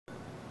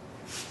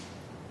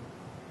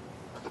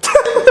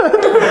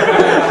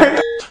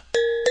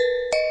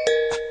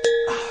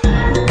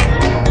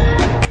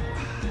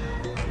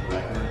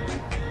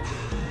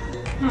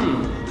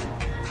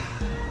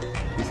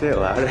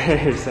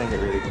louder. You're saying it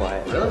really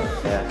quiet. Really?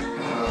 Yeah.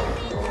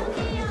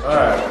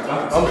 Alright,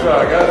 I'm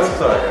sorry guys, I'm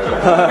sorry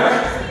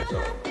guys.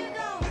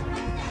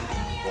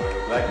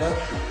 Black now?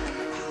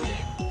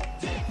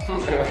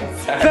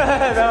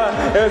 No,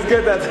 it was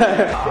good that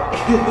time.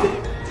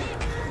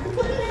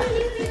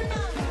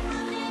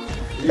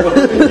 You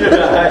open your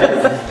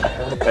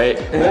eyes. Wait.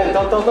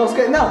 Don't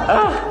skip, no.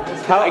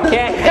 How I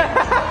can't.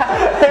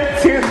 They're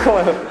too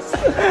close.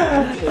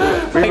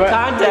 My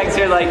contacts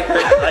are like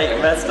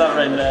messed up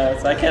right now,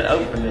 so I can't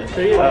open it.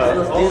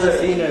 Let's do the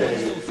scenery.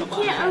 You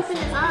can't open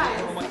his eyes.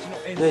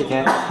 Yeah, you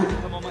can.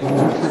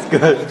 It's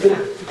good.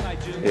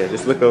 Yeah,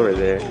 just look over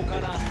there.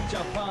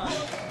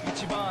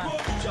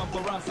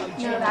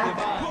 No, that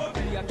guy.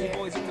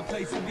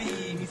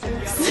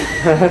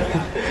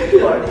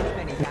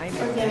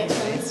 Organic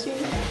chemistry.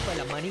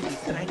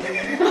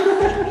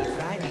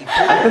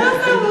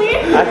 That's so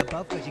weird.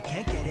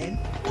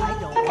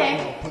 Okay.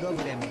 What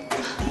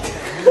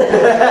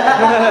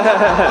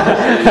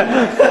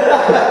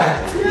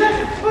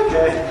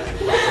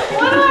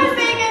do I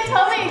say again?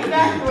 Tell me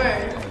exact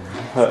words.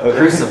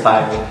 Crucify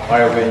me. Why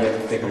are we going to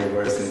think of your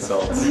worst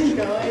insults? Keep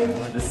going.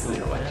 This is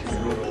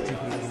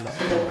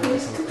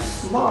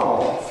Small.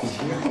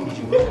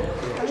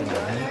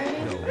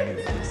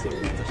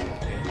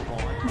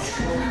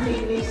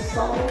 Really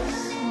so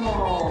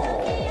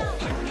small.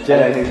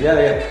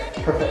 Yeah.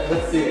 Perfect.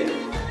 Let's see it.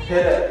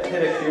 Hit a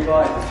cue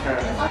ball and just turn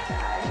it.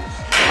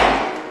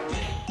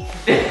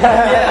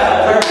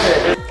 Yeah,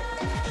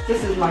 perfect.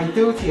 This is my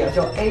duty as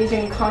your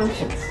Asian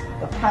conscience.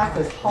 The path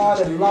is hard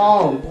and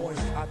long.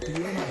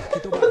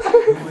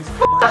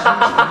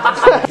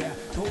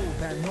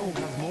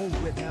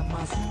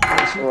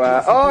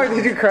 Wow. Oh,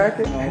 did you crack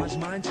it?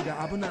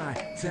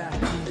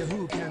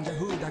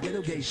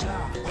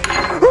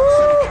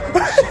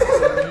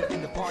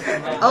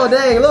 Oh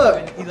dang, look!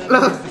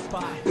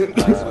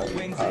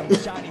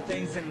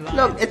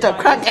 Look, it's a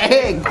cracked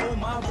egg!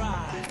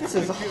 This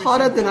is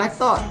harder than I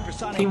thought.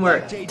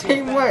 teamwork.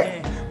 Teamwork!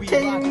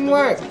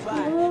 Teamwork!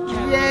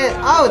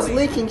 Yeah! Oh, it's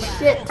leaking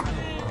shit!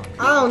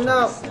 Oh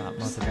no!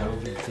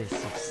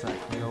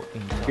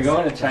 You're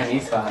going to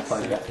Chinese spots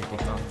like that.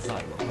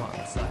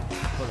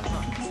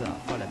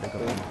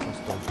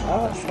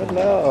 Oh,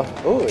 hello.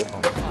 Oh,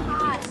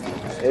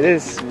 it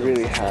is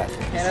really hot.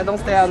 Anna, don't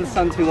stay out in the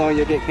sun too long,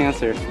 you'll get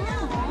cancer.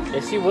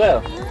 Yes, you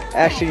will.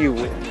 Actually, you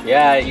will.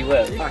 Yeah, you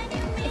will.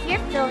 If you're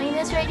filming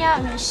this right now,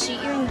 I'm gonna shoot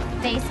you in the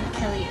face and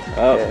kill you.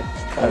 Oh, okay.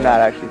 I'm not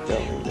actually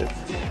filming this.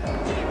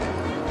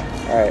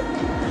 Alright.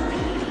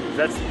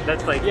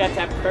 That's like, you have to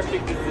have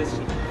perfect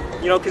position.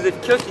 You know, because if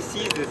Kyoshi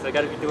sees this, I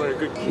gotta be doing a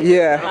good kick.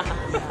 Yeah.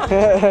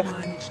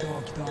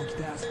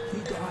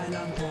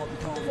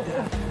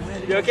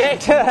 You okay?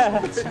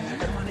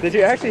 Did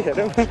you actually hit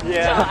him?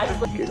 Yeah.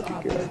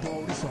 Good.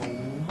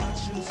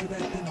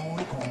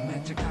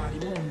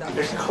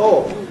 It's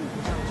cold.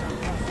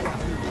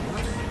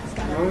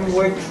 I'm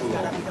way too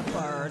long.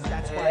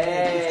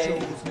 Hey,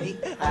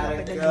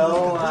 how'd it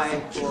go, my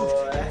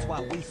boy?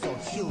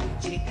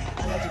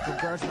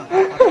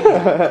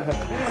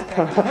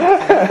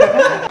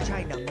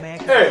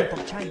 Hey!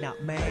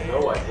 No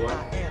white boy.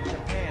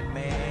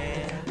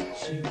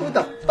 Who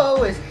the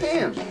fuck is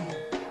him?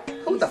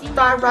 Who the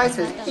fried rice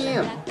is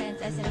him?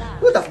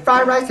 Who the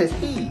fried rice is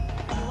he?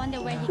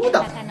 Who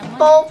the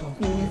fuck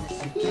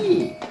is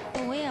he?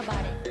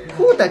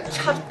 Who the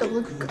chopped the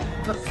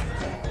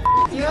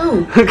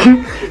you?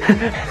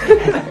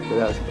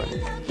 That was funny.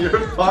 You're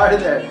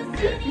farther.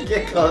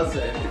 Get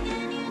closer.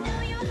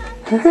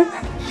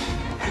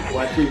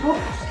 White people?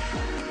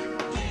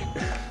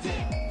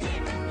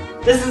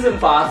 This is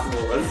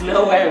impossible. There's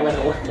no way I'm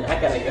gonna win. I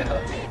gotta go.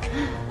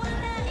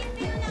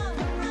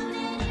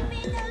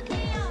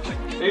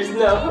 There's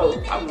no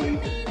hope. I'm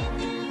leaving.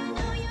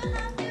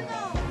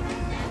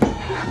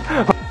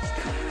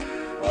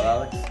 Well,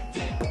 Alex.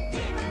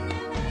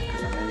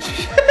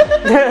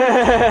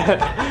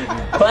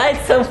 Why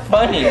it's so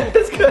funny?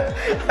 It's good.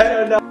 I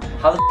don't know.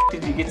 How the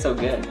did you get so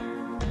good?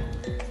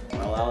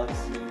 Well, Alex.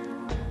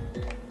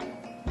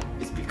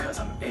 It's because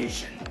I'm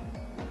Asian.